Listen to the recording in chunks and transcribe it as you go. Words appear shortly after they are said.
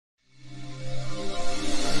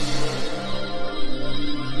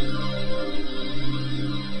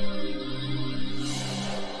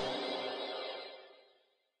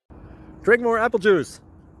drink more apple juice,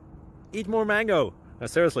 eat more mango. No,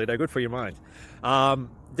 seriously, they're good for your mind.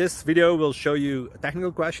 This video will show you a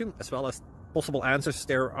technical question as well as possible answers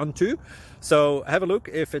thereunto. So have a look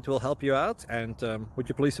if it will help you out, and would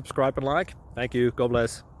you please subscribe and like? Thank you. God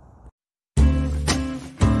bless.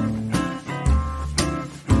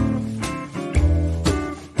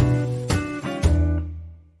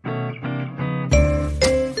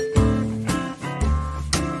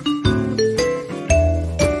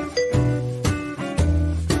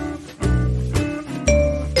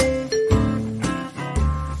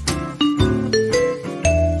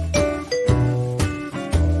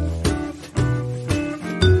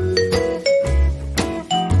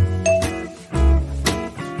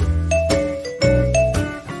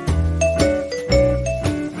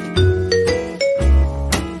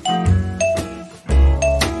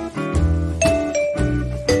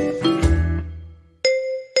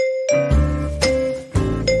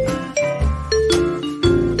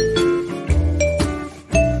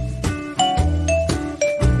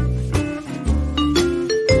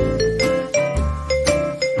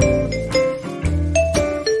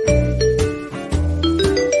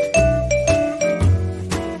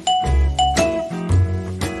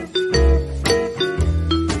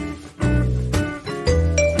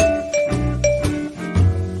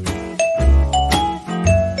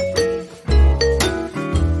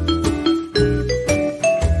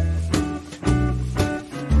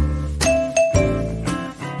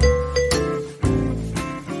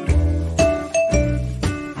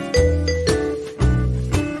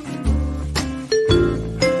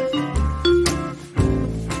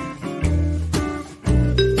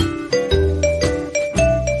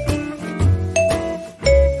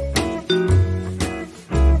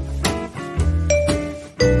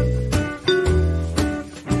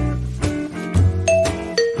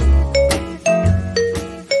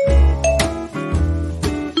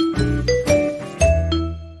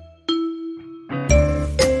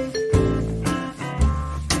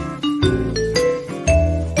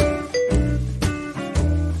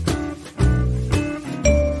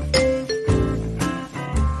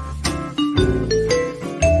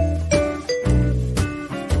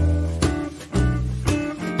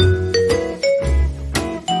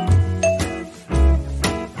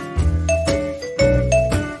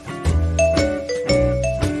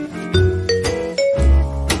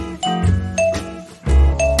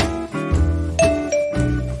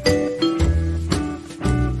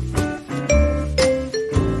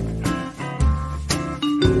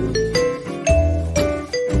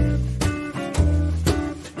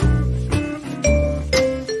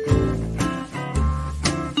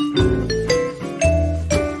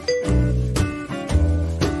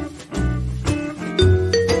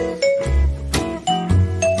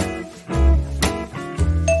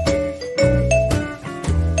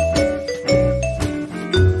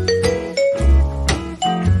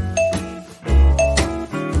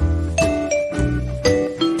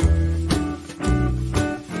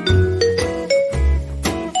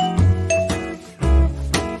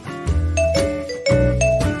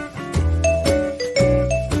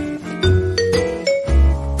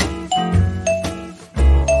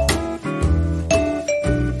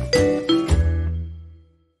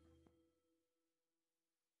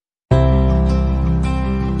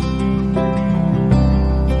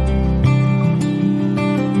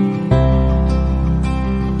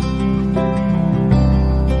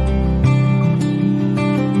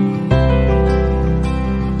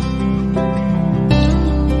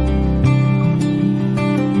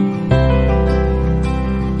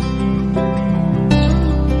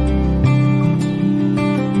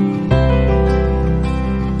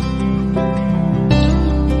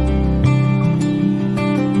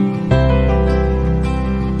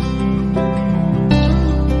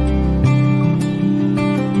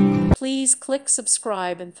 Please click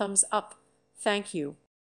subscribe and thumbs up. Thank you.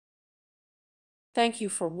 Thank you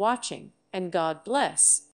for watching, and God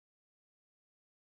bless.